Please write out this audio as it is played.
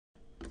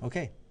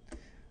Okay,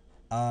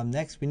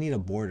 next we need a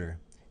border,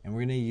 and we're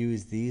going to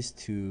use these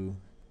two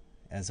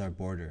as our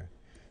border.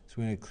 So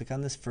we're going to click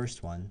on this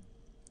first one,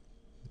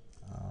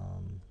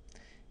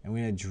 and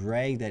we're going to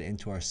drag that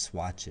into our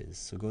swatches.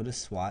 So go to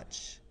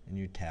swatch in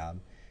your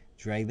tab,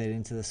 drag that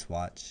into the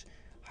swatch,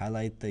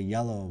 highlight the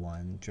yellow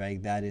one,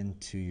 drag that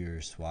into your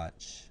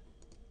swatch,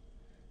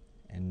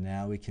 and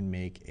now we can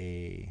make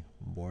a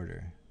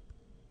border.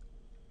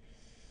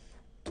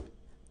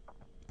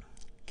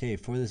 Okay,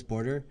 for this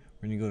border,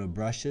 we're going to go to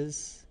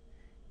brushes,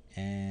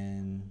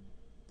 and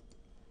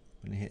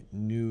I'm going to hit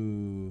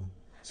new,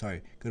 go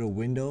to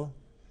window,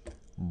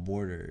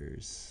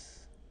 borders.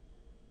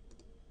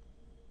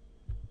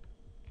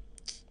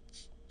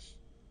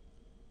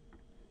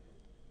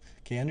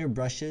 Okay, under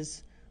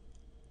brushes,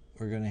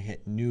 we're going to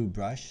hit new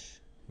brush.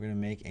 We're going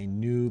to make a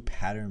new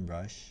pattern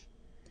brush.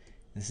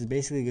 This is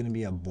basically going to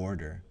be a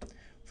border.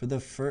 For the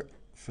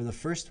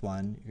first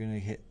one, you're going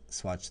to hit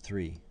swatch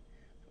 3,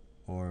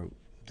 or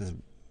this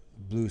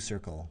blue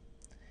circle.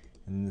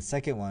 And then the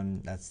second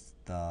one, that's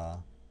the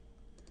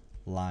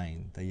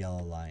line, the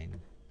yellow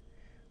line.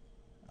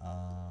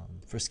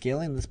 For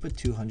scaling, let's put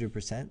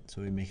 200%,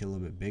 so we make it a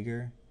little bit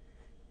bigger.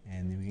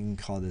 And then we can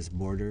call this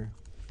border.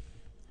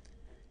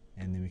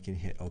 And then we can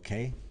hit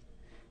OK.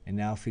 And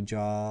now if we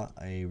draw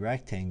a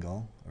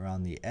rectangle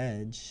around the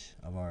edge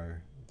of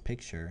our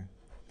picture,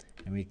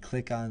 and we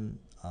click on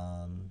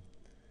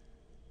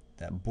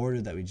that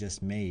border that we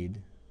just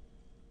made,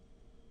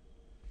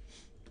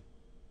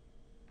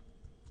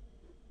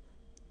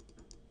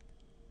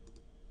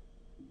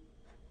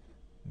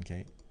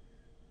 okay,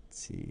 let's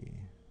see.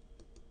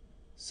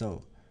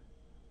 So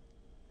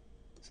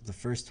the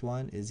first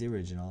one is the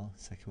original,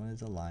 second one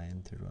is a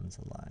line, third one's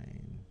a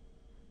line.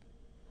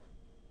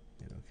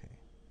 Hit OK.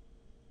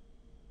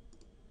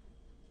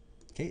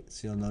 Okay,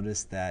 so you'll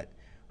notice that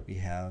we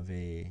have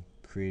a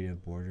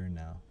creative border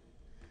now.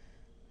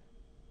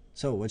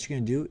 So what you're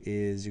going to do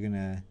is you're going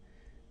to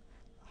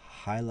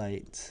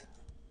highlight.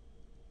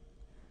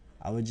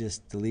 I would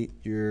just delete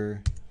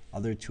your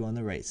other two on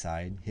the right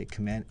side, hit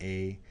Command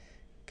A,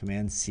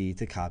 Command C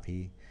to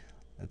copy.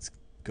 Let's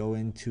go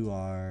into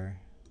our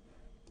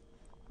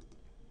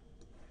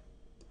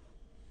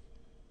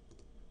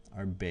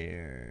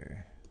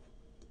bear.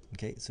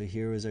 Okay, so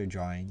here is our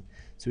drawing.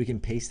 So we can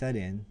paste that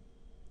in.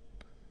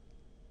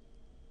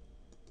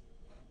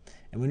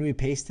 And when we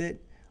paste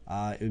it,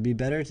 it would be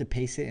better to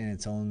paste it in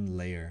its own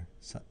layer.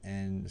 So,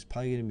 and it's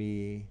probably going to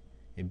be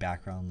a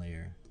background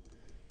layer.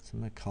 So I'm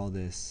going to call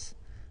this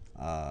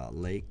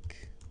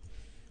lake,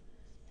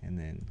 and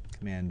then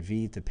Command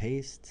V to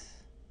paste.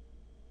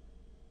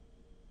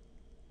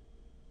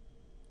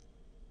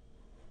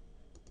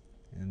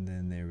 And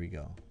then there we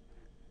go.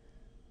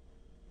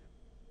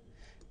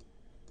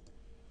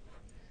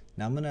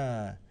 Now I'm going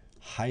to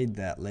hide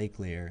that lake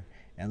layer,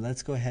 and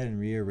let's go ahead and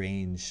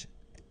rearrange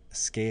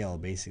scale,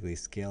 basically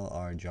scale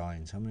our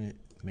drawing. So I'm going to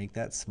make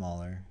that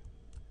smaller.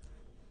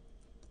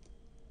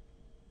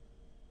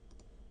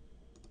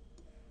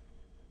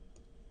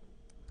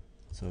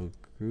 So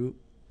group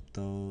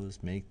those,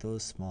 make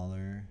those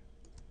smaller,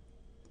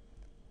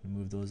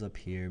 move those up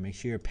here. Make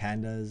sure your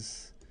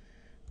panda's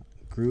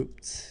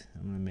grouped.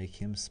 I'm going to make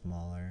him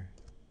smaller.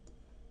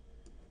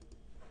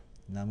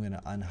 Now I'm going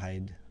to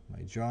unhide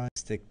my drawing.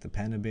 Stick the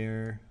panda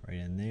bear right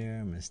in there.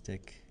 I'm going to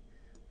stick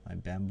my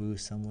bamboo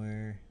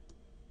somewhere.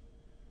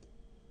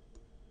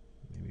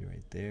 Maybe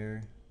right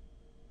there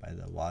by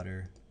the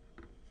water.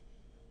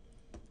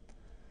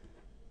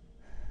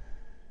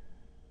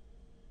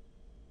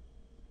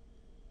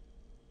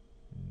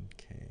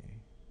 Okay.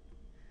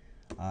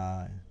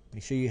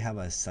 Make sure you have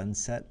a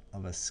sunset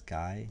of a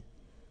sky.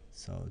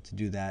 So to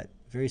do that,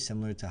 very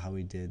similar to how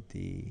we did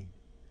the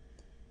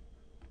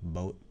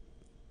boat.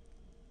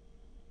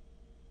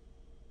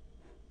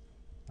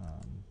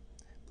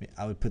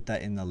 I would put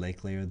that in the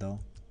lake layer though.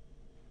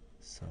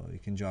 So you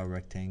can draw a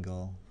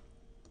rectangle.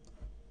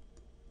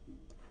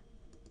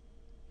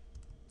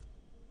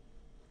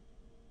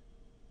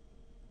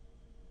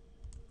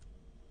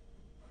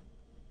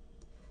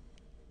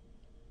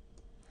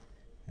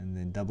 And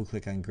then double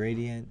click on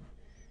gradient,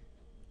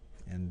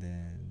 and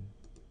then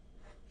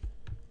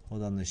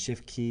hold on the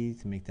shift key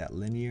to make that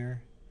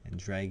linear, and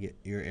drag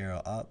your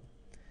arrow up,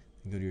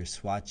 and go to your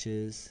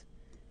swatches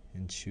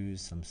and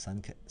choose some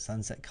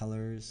sunset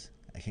colors.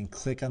 I can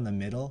click on the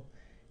middle,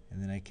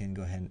 and then I can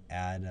go ahead and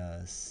add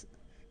a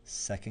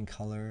second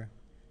color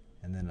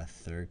and then a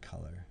third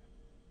color,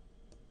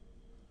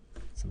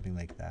 something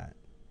like that.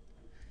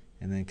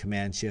 And then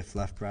Command Shift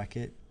left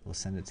bracket will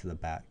send it to the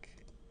back.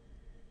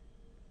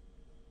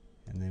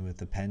 And then with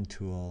the pen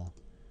tool,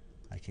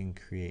 I can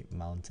create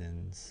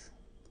mountains.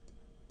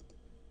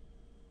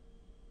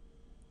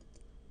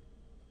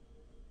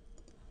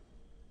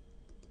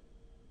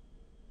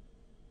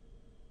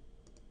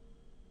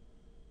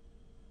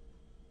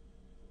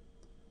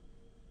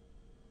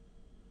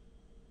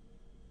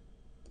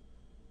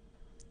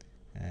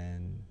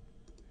 And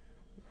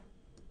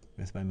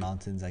with my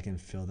mountains, I can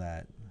fill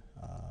that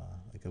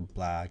like a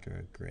black or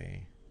a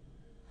gray.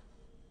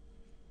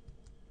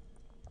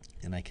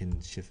 and I can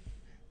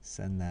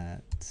send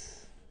that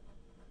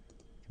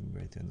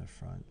right there in the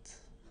front.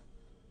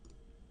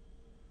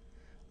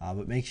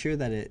 But make sure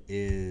that it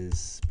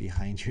is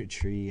behind your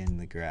tree and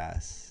the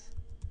grass.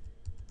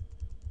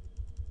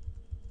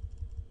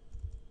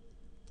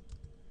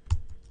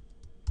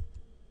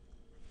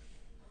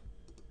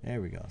 There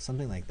we go,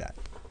 something like that.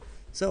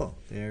 So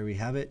there we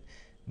have it.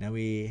 Now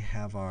we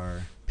have our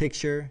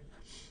picture.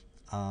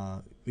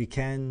 We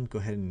can go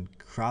ahead and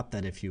crop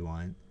that if you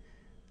want.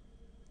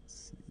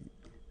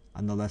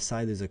 On the left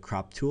side there's a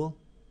crop tool,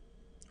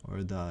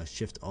 or the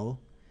Shift O,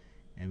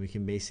 and we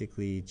can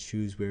basically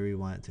choose where we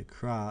want it to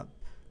crop.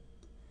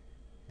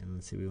 And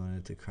let's say we want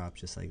it to crop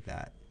just like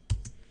that.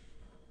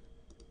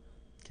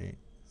 Okay,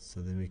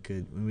 so then we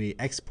could, when we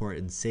export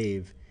and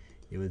save,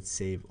 it would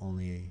save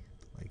only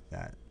like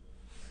that.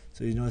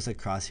 So you notice the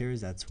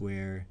crosshairs, that's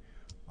where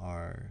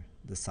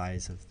the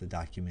size of the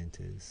document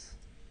is.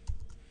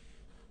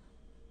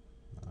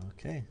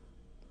 Okay,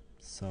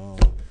 so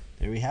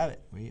there we have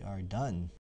it. We are done.